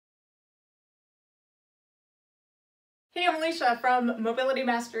Hey, I'm Alicia from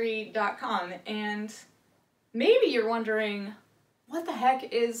mobilitymastery.com, and maybe you're wondering, what the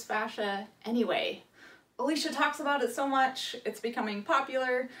heck is fascia anyway? Alicia talks about it so much, it's becoming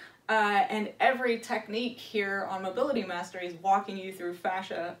popular, and every technique here on Mobility Mastery is walking you through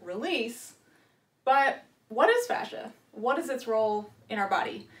fascia release. But what is fascia? What is its role in our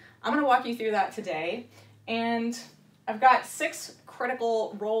body? I'm going to walk you through that today, and I've got 6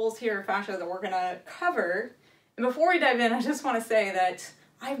 critical roles here of fascia that we're going to cover. And before we dive in, I just want to say that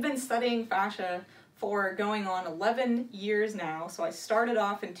I've been studying fascia for going on 11 years now. So I started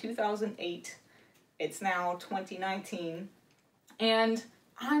off in 2008. It's now 2019. And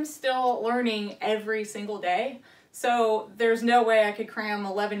I'm still learning every single day. So there's no way I could cram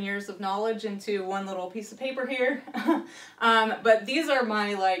 11 years of knowledge into one little piece of paper here. But these are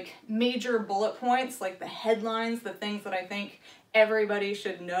my major bullet points, like the headlines, the things that I think everybody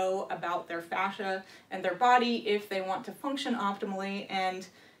should know about their fascia and their body if they want to function optimally and,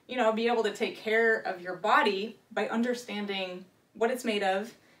 you know, be able to take care of your body by understanding what it's made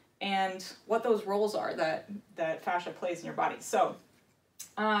of and what those roles are that fascia plays in your body. So,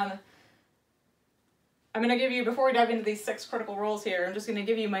 I'm going to give you, before we dive into these 6 critical roles here, I'm just going to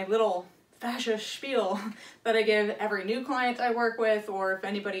give you my little fascia spiel that I give every new client I work with, or if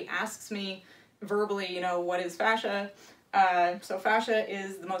anybody asks me verbally, you know, what is fascia? So fascia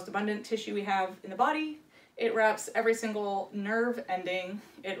is the most abundant tissue we have in the body. It wraps every single nerve ending.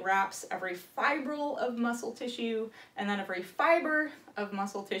 It wraps every fibril of muscle tissue, and then every fiber of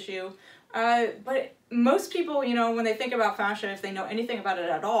muscle tissue. But most people, you know, when they think about fascia, if they know anything about it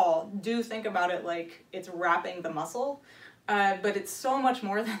at all, do think about it like it's wrapping the muscle. But it's so much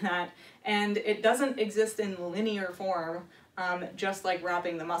more than that, and it doesn't exist in linear form, just like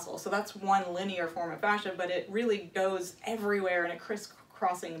wrapping the muscle. So that's one linear form of fascia, but it really goes everywhere in a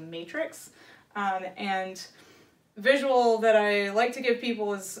crisscrossing matrix. And visual that I like to give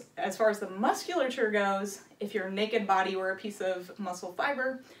people is, as far as the musculature goes, if your naked body were a piece of muscle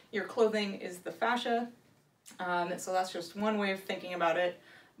fiber, your clothing is the fascia. So that's just one way of thinking about it.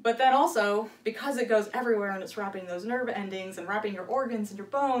 But then also, because it goes everywhere and it's wrapping those nerve endings and wrapping your organs and your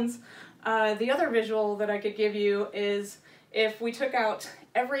bones, the other visual that I could give you is if we took out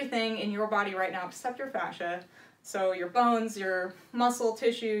everything in your body right now except your fascia, so your bones, your muscle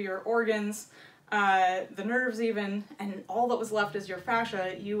tissue, your organs, the nerves even, and all that was left is your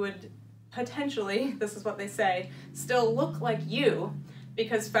fascia, you would potentially, this is what they say, still look like you,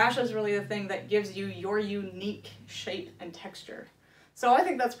 because fascia is really the thing that gives you your unique shape and texture. So I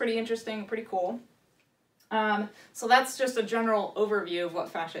think that's pretty interesting, pretty cool. So that's just a general overview of what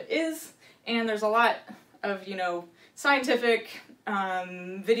fascia is, and there's a lot of, you know, scientific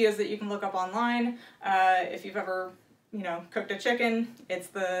videos that you can look up online. If you've ever, you know, cooked a chicken, it's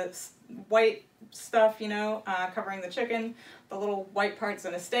the white stuff, you know, covering the chicken, the little white parts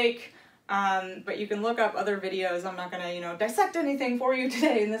in a steak. But you can look up other videos. I'm not going to, you know, dissect anything for you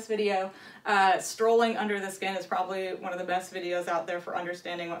today in this video. Strolling under the skin is probably one of the best videos out there for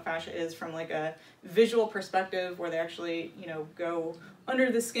understanding what fascia is from like a visual perspective, where they actually, you know, go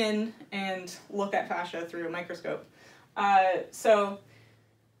under the skin and look at fascia through a microscope. So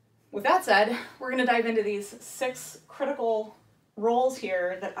with that said, we're going to dive into these 6 critical roles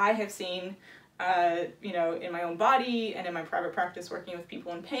here that I have seen, you know, in my own body and in my private practice working with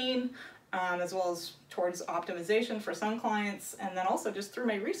people in pain, as well as towards optimization for some clients, and then also just through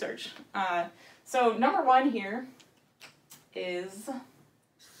my research. So number 1 here is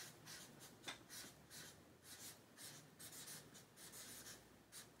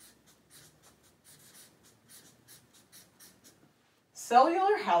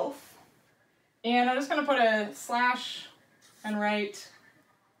cellular health, and I'm just going to put a slash and write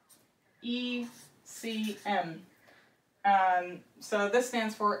ECM. So this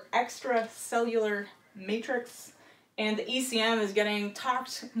stands for extracellular matrix, and the ECM is getting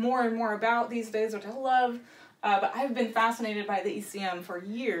talked more and more about these days, which I love, but I've been fascinated by the ECM for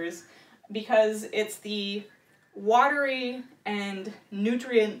years because it's the watery and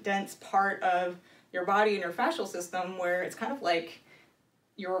nutrient-dense part of your body and your fascial system, where it's kind of like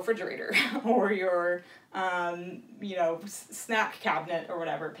your refrigerator or your, you know, snack cabinet or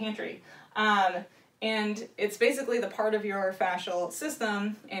whatever, pantry. And it's basically the part of your fascial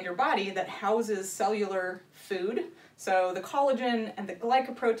system and your body that houses cellular food. So the collagen and the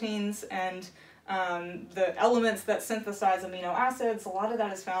glycoproteins and the elements that synthesize amino acids, a lot of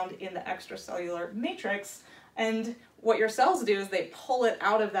that is found in the extracellular matrix. And what your cells do is they pull it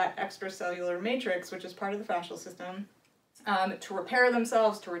out of that extracellular matrix, which is part of the fascial system, to repair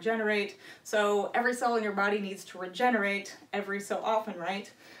themselves, to regenerate. So every cell in your body needs to regenerate every so often,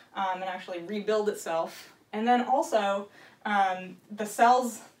 right? And actually rebuild itself. And then also, the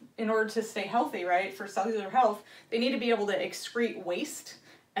cells, in order to stay healthy, right, for cellular health, they need to be able to excrete waste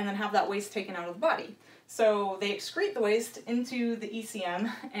and then have that waste taken out of the body. So they excrete the waste into the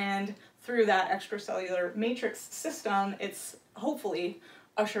ECM, and through that extracellular matrix system, it's hopefully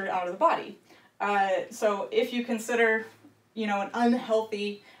ushered out of the body. So if you consider, you know, an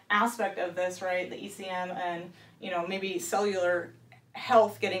unhealthy aspect of this, right, the ECM and, you know, maybe cellular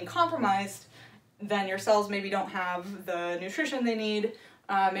health getting compromised, then your cells maybe don't have the nutrition they need.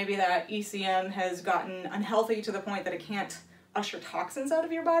 Maybe that ECM has gotten unhealthy to the point that it can't usher toxins out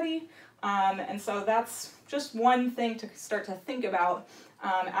of your body. And so that's just one thing to start to think about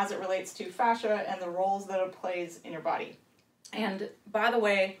as it relates to fascia and the roles that it plays in your body. And by the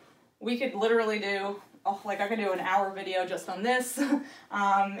way, we could literally do, I could do an hour video just on this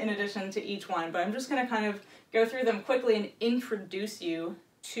in addition to each one, but I'm just going to kind of go through them quickly and introduce you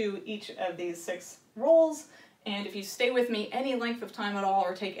to each of these 6 roles. And if you stay with me any length of time at all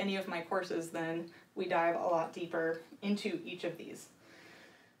or take any of my courses, then we dive a lot deeper into each of these.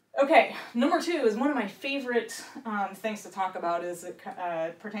 Okay, number 2 is one of my favorite things to talk about as it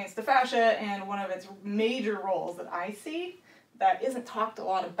pertains to fascia, and one of its major roles that I see that isn't talked a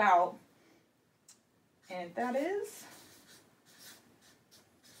lot about, and that is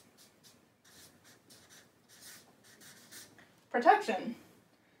protection.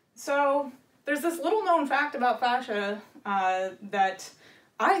 So there's this little known fact about fascia that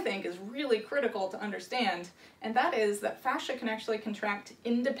I think is really critical to understand, and that is that fascia can actually contract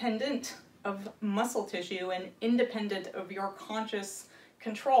independent of muscle tissue and independent of your conscious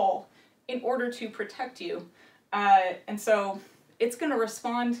control in order to protect you. And so it's going to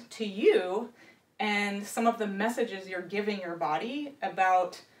respond to you and some of the messages you're giving your body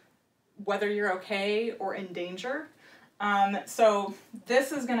about whether you're okay or in danger. So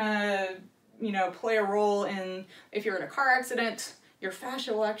this is going to, you know, play a role in if you're in a car accident, your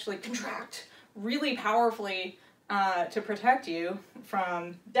fascia will actually contract really powerfully to protect you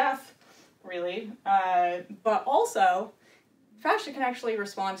from death, really. But also, fascia can actually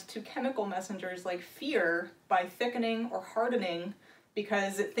respond to chemical messengers like fear by thickening or hardening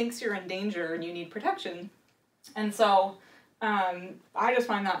because it thinks you're in danger and you need protection. And so I just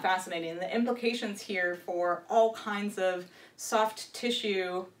find that fascinating. The implications here for all kinds of soft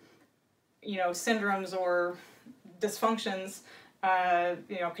tissue, you know, syndromes or dysfunctions,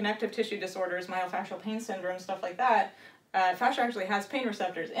 you know, connective tissue disorders, myofascial pain syndrome, stuff like that. Fascia actually has pain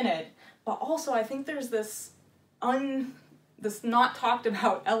receptors in it, but also I think there's this not talked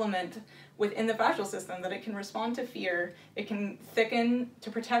about element within the fascial system that it can respond to fear, it can thicken to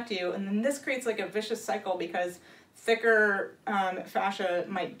protect you, and then this creates like a vicious cycle because thicker fascia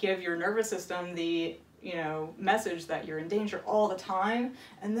might give your nervous system the, you know, message that you're in danger all the time,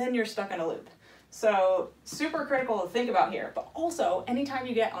 and then you're stuck in a loop. So super critical to think about here. But also, anytime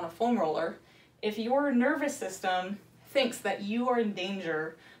you get on a foam roller, if your nervous system thinks that you are in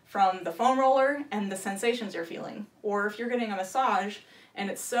danger from the foam roller and the sensations you're feeling, or if you're getting a massage and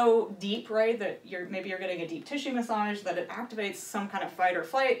it's so deep, right, that maybe you're getting a deep tissue massage that it activates some kind of fight or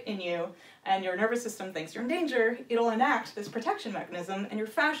flight in you, and your nervous system thinks you're in danger, it'll enact this protection mechanism, and your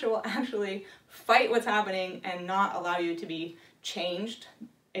fascia will actually fight what's happening and not allow you to be changed,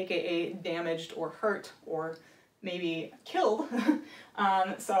 aka damaged or hurt or maybe killed.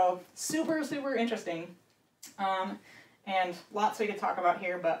 So super, super interesting. And lots we could talk about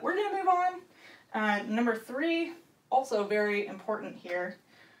here, but we're gonna move on. Number 3, also very important here.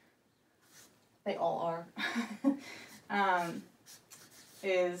 They all are.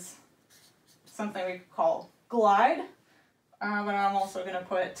 Is something we call glide. But I'm also gonna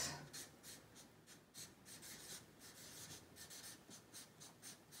put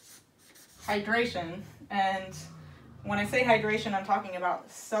hydration, and when I say hydration, I'm talking about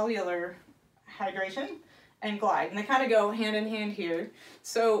cellular hydration and glide, and they kind of go hand in hand here.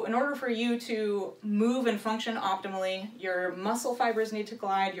 So in order for you to move and function optimally, your muscle fibers need to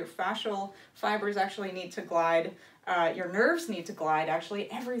glide, your fascial fibers actually need to glide, your nerves need to glide,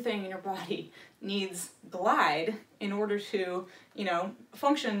 actually everything in your body needs glide in order to, you know,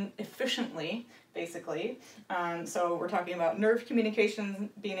 function efficiently, basically. So we're talking about nerve communication,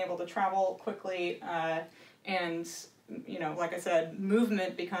 being able to travel quickly, and, you know, like I said,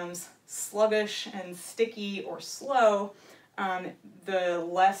 movement becomes sluggish and sticky or slow, the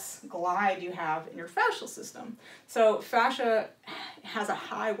less glide you have in your fascial system. So fascia has a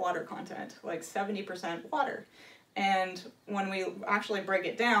high water content, like 70% water. And when we actually break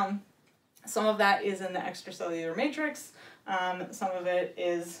it down, some of that is in the extracellular matrix, some of it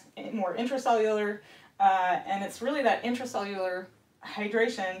is more intracellular, and it's really that intracellular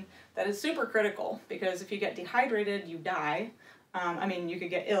hydration that is super critical, because if you get dehydrated, you die. I mean, you could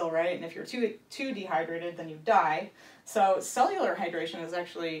get ill, right? And if you're too dehydrated, then you die. So cellular hydration is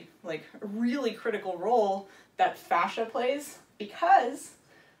actually like a really critical role that fascia plays, because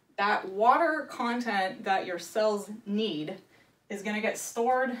that water content that your cells need is going to get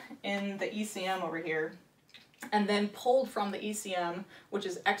stored in the ECM over here, and then pulled from the ECM, which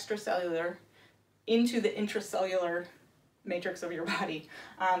is extracellular, into the intracellular matrix of your body.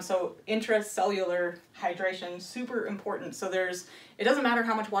 So intracellular hydration, super important. So it doesn't matter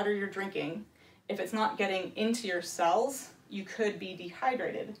how much water you're drinking, if it's not getting into your cells, you could be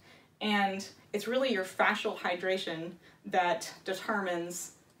dehydrated. And it's really your fascial hydration that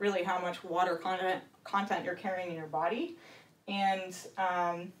determines really how much water content you're carrying in your body. And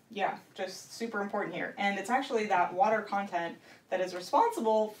yeah, just super important here. And it's actually that water content that is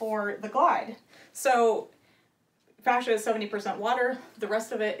responsible for the glide. So fascia is 70% water. The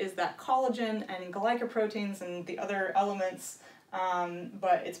rest of it is that collagen and glycoproteins and the other elements,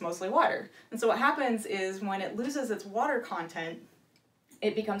 but it's mostly water. And so what happens is when it loses its water content,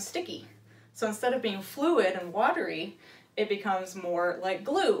 it becomes sticky. So instead of being fluid and watery, it becomes more like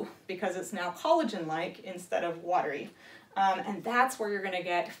glue, because it's now collagen-like instead of watery. And that's where you're going to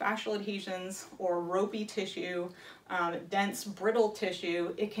get fascial adhesions or ropey tissue, dense, brittle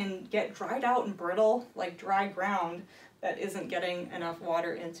tissue. It can get dried out and brittle, like dry ground that isn't getting enough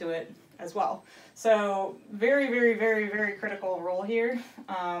water into it as well. So very, very, very, very critical role here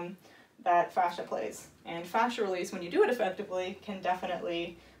that fascia plays. And fascia release, when you do it effectively, can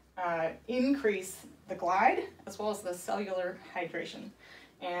definitely increase the glide as well as the cellular hydration.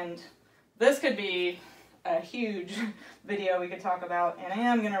 And this could be a huge video we could talk about, and I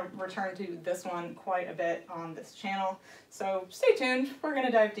am going to return to this one quite a bit on this channel, so stay tuned. We're going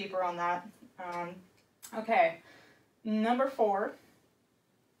to dive deeper on that. Okay, number 4.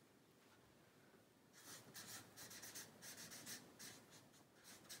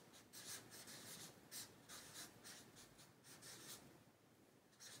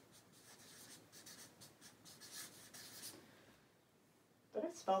 Did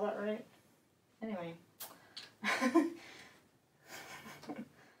I spell that right? Anyway.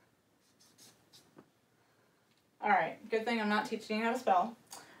 Alright, good thing I'm not teaching you how to spell.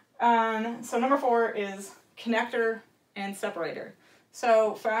 So number 4 is connector and separator.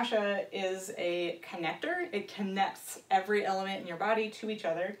 So fascia is a connector. It connects every element in your body to each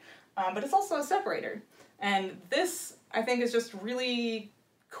other, but it's also a separator. And this, I think, is just really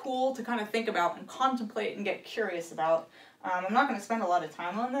cool to kind of think about and contemplate and get curious about. I'm not going to spend a lot of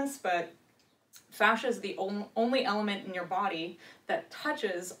time on this, but fascia is the only element in your body that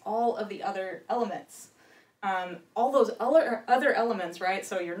touches all of the other elements. All those other elements, right?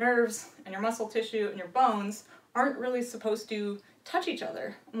 So your nerves and your muscle tissue and your bones aren't really supposed to touch each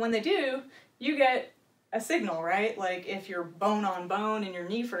other. And when they do, you get a signal, right? Like if you're bone on bone in your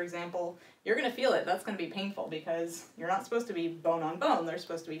knee, for example, you're going to feel it. That's going to be painful because you're not supposed to be bone on bone. There's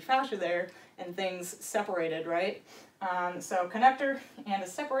supposed to be fascia there and things separated, right? So connector and a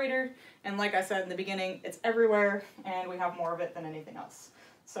separator, and like I said in the beginning, it's everywhere and we have more of it than anything else.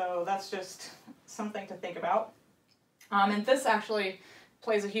 So that's just something to think about. And this actually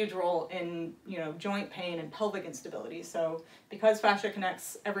plays a huge role in, joint pain and pelvic instability. So because fascia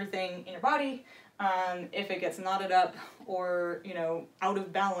connects everything in your body, if it gets knotted up or, out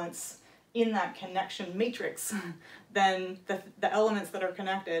of balance in that connection matrix, then the elements that are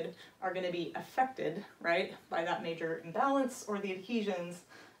connected are going to be affected, right, by that major imbalance or the adhesions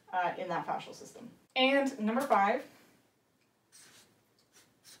in that fascial system. And number 5,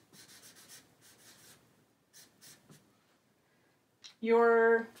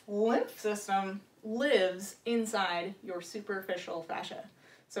 your lymph system lives inside your superficial fascia.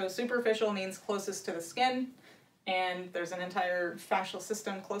 So superficial means closest to the skin, and there's an entire fascial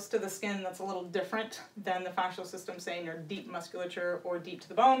system close to the skin that's a little different than the fascial system, say, in your deep musculature or deep to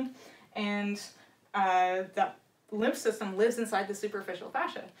the bone. And that lymph system lives inside the superficial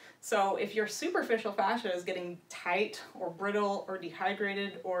fascia. So if your superficial fascia is getting tight or brittle or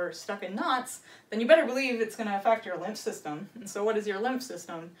dehydrated or stuck in knots, then you better believe it's going to affect your lymph system. And so what is your lymph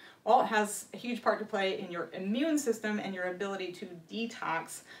system? Well, it has a huge part to play in your immune system and your ability to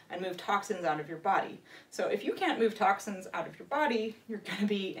detox and move toxins out of your body. So if you can't move toxins out of your body, you're going to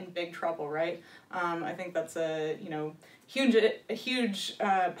be in big trouble, right? I think that's a huge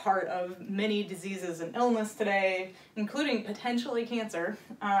part of many diseases and illness today, including potentially cancer,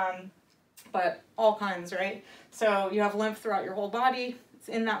 but all kinds, right? So you have lymph throughout your whole body. It's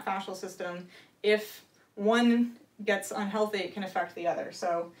in that fascial system. If one gets unhealthy, it can affect the other.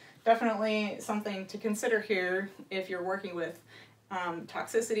 So definitely something to consider here if you're working with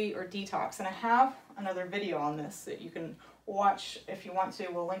toxicity or detox. And I have another video on this that you can watch if you want to.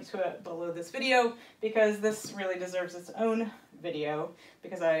 We'll link to it below this video because this really deserves its own video,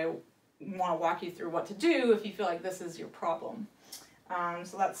 because I want to walk you through what to do if you feel like this is your problem.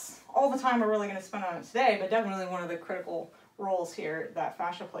 So that's all the time we're really going to spend on it today, but definitely one of the critical roles here that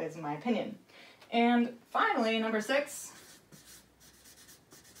fascia plays, in my opinion. And finally, number 6,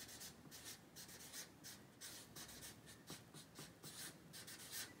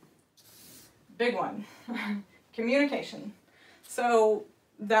 big one, communication. So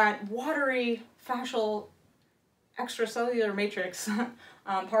that watery fascial extracellular matrix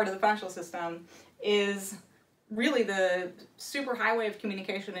part of the fascial system is really the super highway of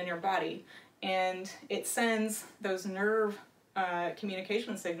communication in your body, and it sends those nerve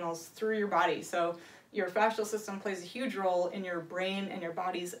communication signals through your body. So your fascial system plays a huge role in your brain and your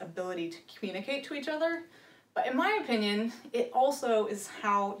body's ability to communicate to each other. But in my opinion, it also is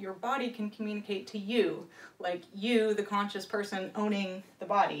how your body can communicate to you. Like you, the conscious person owning the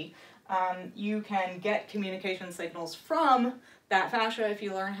body, you can get communication signals from that fascia if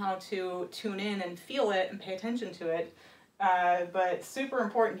you learn how to tune in and feel it and pay attention to it. But super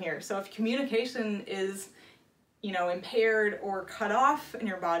important here. So if communication is, you know, impaired or cut off in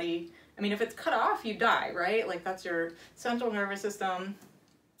your body, I mean, if it's cut off, you die, right? Like that's your central nervous system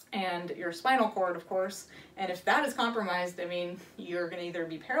and your spinal cord, of course. And if that is compromised, I mean, you're going to either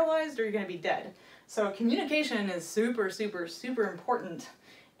be paralyzed or you're going to be dead. So communication is super, super, super important.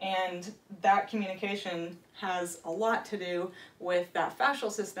 And that communication has a lot to do with that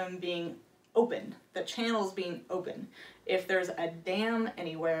fascial system being open, the channels being open. If there's a dam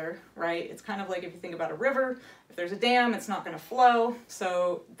anywhere, right, it's kind of like if you think about a river. If there's a dam, it's not going to flow.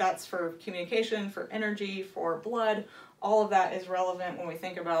 So that's for communication, for energy, for blood. All of that is relevant when we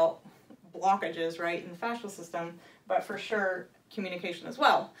think about blockages, right, in the fascial system, but for sure communication as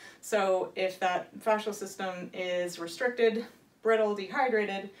well. So if that fascial system is restricted, brittle,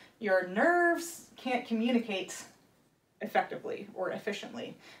 dehydrated, your nerves can't communicate effectively or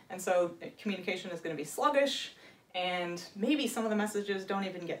efficiently. And so communication is going to be sluggish, and maybe some of the messages don't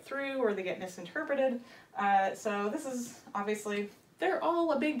even get through or they get misinterpreted. So this is obviously, they're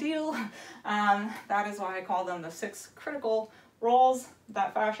all a big deal. That is why I call them the 6 critical roles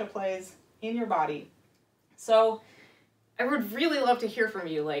that fascia plays in your body. So I would really love to hear from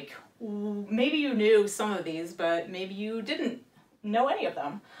you. Like, maybe you knew some of these, but maybe you didn't know any of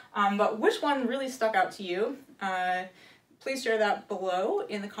them. But which one really stuck out to you? Please share that below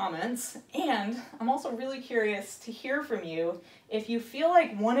in the comments. And I'm also really curious to hear from you if you feel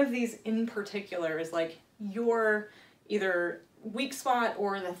like one of these in particular is like your either weak spot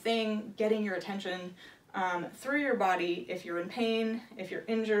or the thing getting your attention through your body. If you're in pain, if you're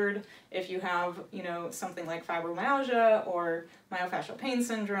injured, if you have, you know, something like fibromyalgia or myofascial pain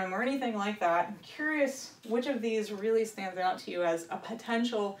syndrome or anything like that, I'm curious which of these really stands out to you as a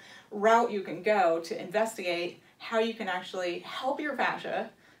potential route you can go to investigate how you can actually help your fascia,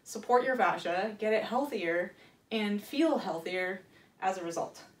 support your fascia, get it healthier, and feel healthier as a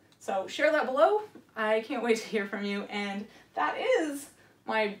result. So share that below. I can't wait to hear from you. And that is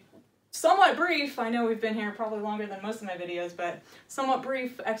my somewhat brief, I know we've been here probably longer than most of my videos, but somewhat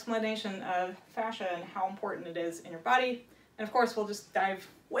brief explanation of fascia and how important it is in your body. And of course, we'll just dive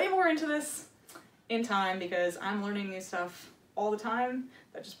way more into this in time because I'm learning new stuff all the time.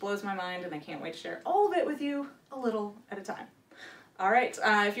 That just blows my mind, and I can't wait to share all of it with you a little at a time. All right,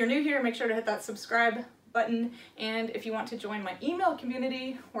 if you're new here, make sure to hit that subscribe button, and if you want to join my email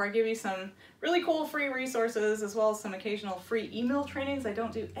community where I give you some really cool free resources as well as some occasional free email trainings I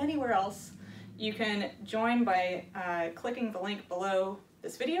don't do anywhere else, you can join by clicking the link below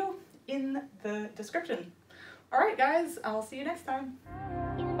this video in the description. All right, guys, I'll see you next time.